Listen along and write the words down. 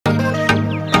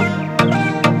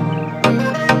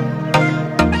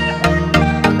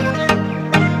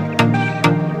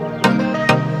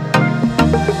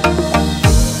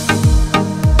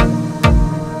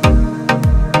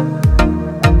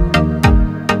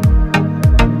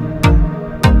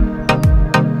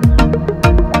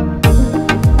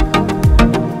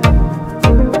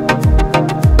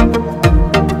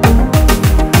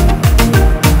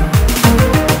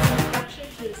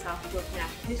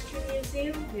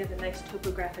have a nice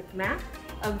topographic map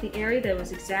of the area that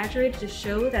was exaggerated to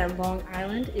show that Long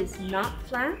Island is not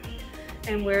flat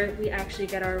and where we actually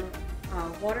get our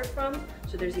water from.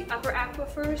 So there's the upper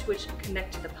aquifers, which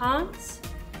connect to the ponds,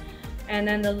 and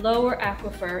then the lower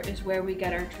aquifer is where we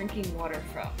get our drinking water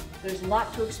from. There's a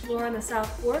lot to explore on the South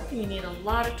Fork, and you need a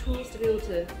lot of tools to be able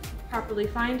to properly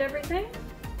find everything.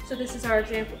 So this is our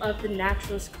example of the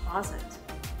naturalist closet,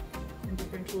 and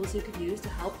different tools you could use to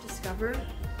help discover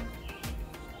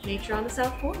nature on the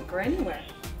South Fork or anywhere.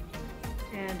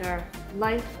 And our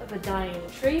life of a dying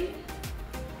tree,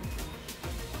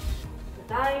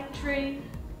 the dying tree,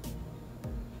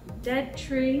 dead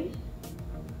tree,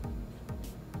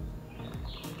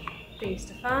 things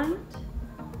to find,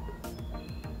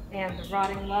 and the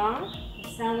rotting log, the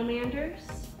salamanders,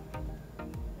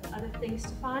 and other things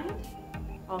to find.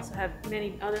 Also have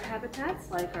many other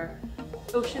habitats like our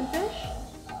ocean fish.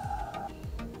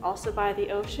 Also by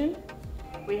the ocean,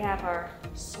 we have our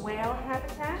swale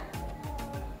habitat,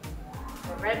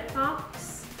 the red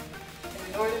fox,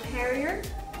 and the northern harrier,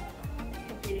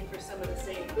 competing for some of the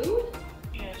same food.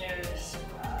 And there's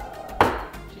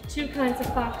two kinds of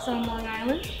fox on Long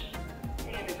Island,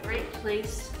 and a great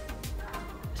place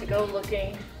to go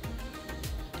looking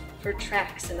for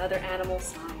tracks and other animal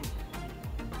signs.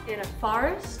 In a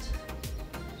forest,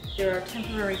 there are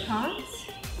temporary ponds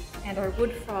and our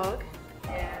wood frog,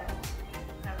 and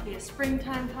that would be a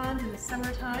springtime pond in the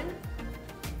summertime.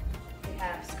 We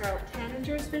have scarlet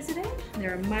tanagers visiting.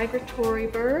 They're a migratory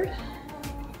bird,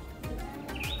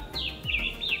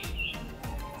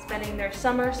 spending their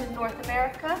summers in North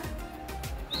America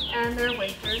and their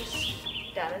winters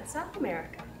down in South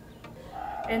America.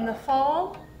 In the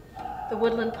fall, the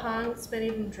woodland ponds, many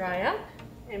of them dry up,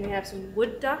 and we have some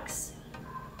wood ducks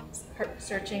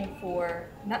searching for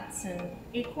nuts and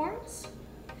acorns.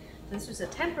 This was a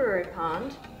temporary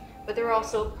pond, but there are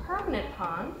also permanent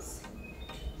ponds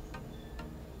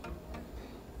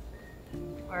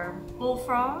where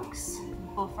bullfrogs,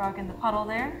 bullfrog in the puddle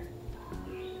there,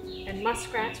 and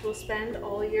muskrats will spend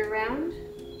all year round,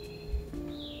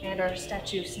 and our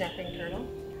statue snapping turtle.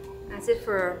 That's it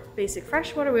for basic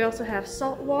freshwater. We also have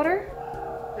salt water,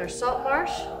 our salt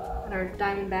marsh, and our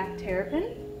diamondback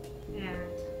terrapin.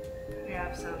 And we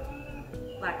have some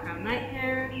black-crowned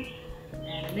nighthare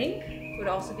and a mink would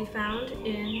also be found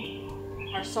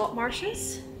in our salt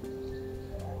marshes.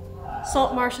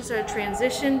 Salt marshes are a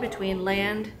transition between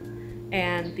land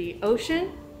and the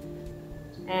ocean.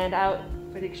 And out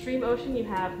for the extreme ocean, you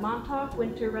have Montauk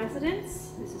winter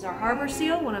residents. This is our harbor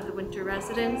seal, one of the winter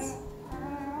residents.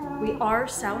 We are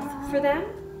south for them.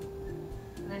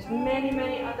 And there's many,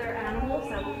 many other animals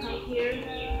that will come here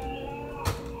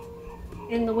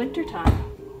in the wintertime.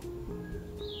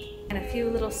 And a few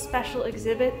little special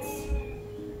exhibits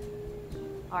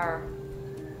are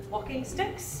walking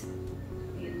sticks,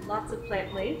 need lots of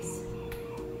plant leaves,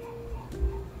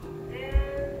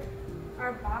 and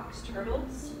our box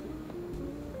turtles,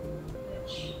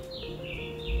 which,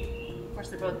 of course,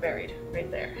 they're both buried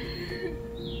right there.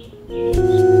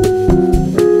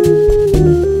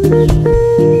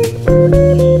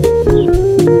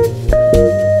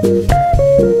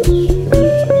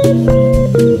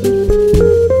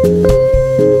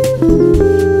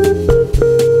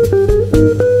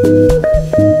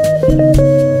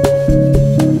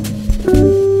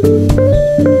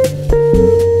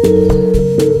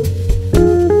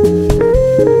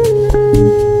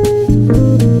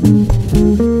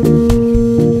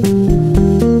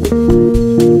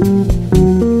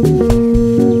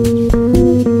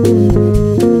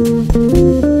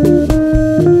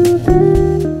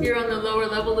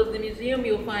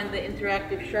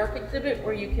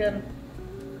 Where you can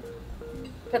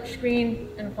touch screen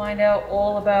and find out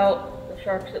all about the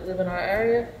sharks that live in our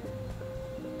area,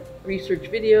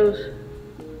 research videos,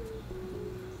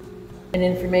 and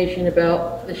information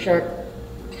about the shark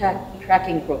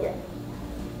tracking program.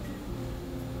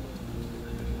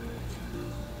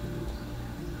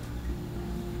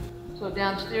 So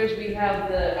downstairs we have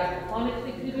the aquaponics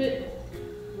exhibit,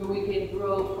 where we can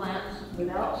grow plants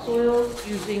without soil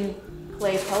using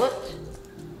clay pellets,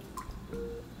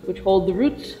 which hold the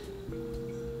roots,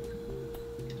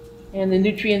 and the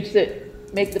nutrients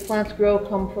that make the plants grow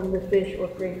come from the fish or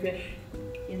crayfish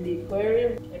in the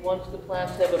aquarium. And once the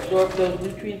plants have absorbed those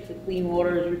nutrients, the clean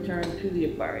water is returned to the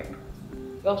aquarium.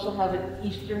 We also have an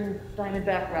eastern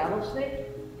diamondback rattlesnake.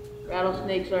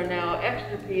 Rattlesnakes are now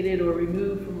extirpated or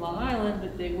removed from Long Island,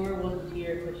 but they were once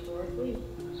here historically.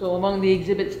 So among the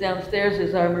exhibits downstairs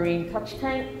is our marine touch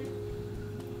tank,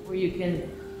 where you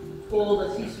can hold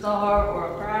a sea star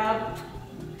or a crab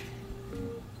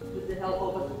with the help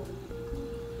of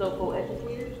a Sofo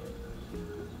educated,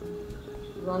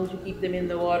 as long as you keep them in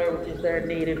the water, which is their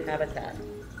native habitat,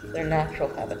 their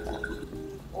natural habitat.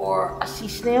 Or a sea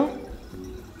snail,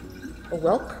 a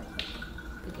whelk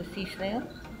is a sea snail,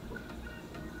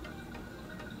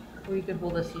 or you could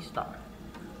hold a sea star.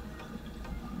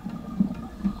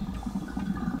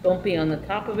 Bumpy on the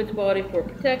top of its body for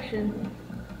protection,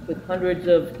 with hundreds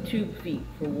of tube feet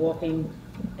for walking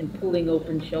and pulling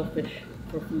open shellfish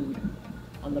for food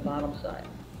on the bottom side.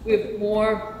 We have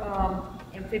more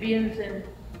amphibians and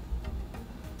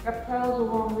reptiles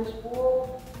along this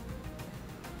wall.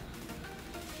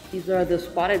 These are the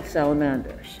spotted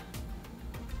salamanders.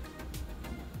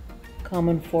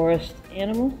 Common forest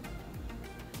animal.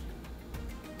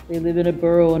 They live in a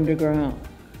burrow underground.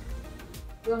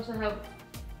 We also have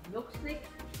milk snake.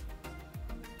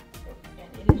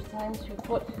 And it is time to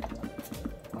put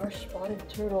our spotted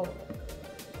turtle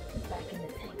back in the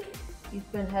tank. He's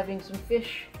been having some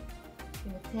fish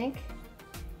in the tank.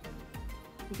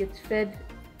 He gets fed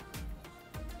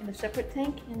in a separate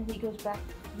tank and he goes back.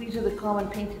 These are the common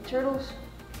painted turtles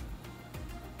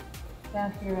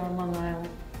down here on Long Island.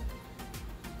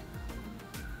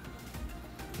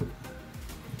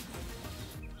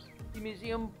 The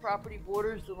museum property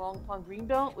borders the Long Pond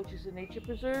Greenbelt, which is a nature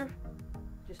preserve.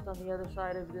 Just on the other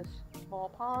side of this small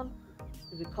pond,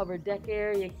 there's a covered deck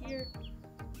area here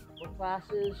for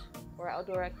classes or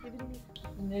outdoor activities.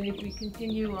 And then if we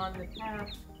continue on the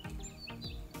path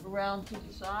around to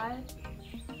the side,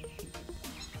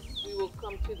 we will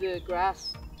come to the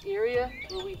grass area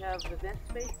where we have the vent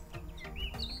space.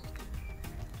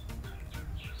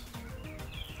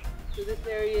 So this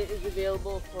area is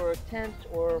available for tent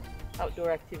or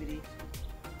outdoor activities.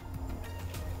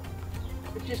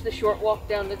 It's just a short walk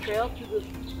down the trail to the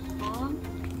pond.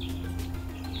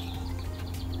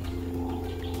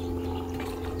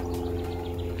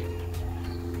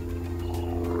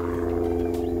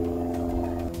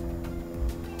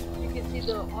 You can see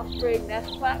the osprey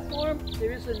nest platform.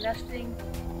 There is a nesting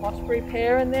osprey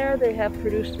pair in there. They have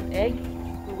produced an egg.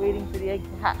 We're waiting for the egg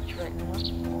to hatch right now.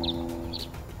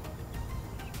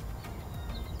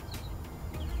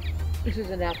 This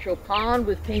is a natural pond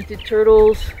with painted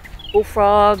turtles,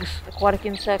 bullfrogs, aquatic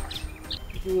insects.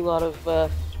 We do a lot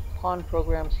of pond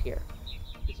programs here.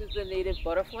 This is the native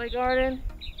butterfly garden,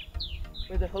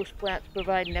 where the host plants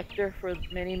provide nectar for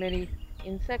many, many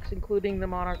insects, including the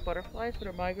monarch butterflies that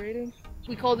are migrating.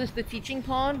 We call this the teaching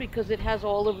pond because it has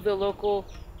all of the local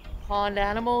pond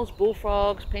animals,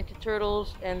 bullfrogs, painted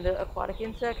turtles, and the aquatic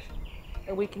insects.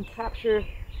 And we can capture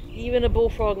even a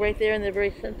bullfrog right there in the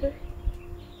very center.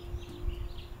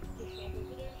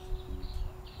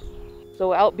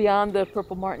 So out beyond the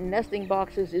purple martin nesting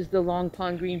boxes is the Long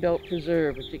Pond Greenbelt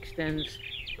Preserve, which extends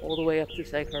all the way up to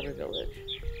Sag Harbor Village.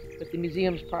 But the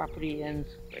museum's property ends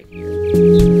right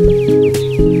here.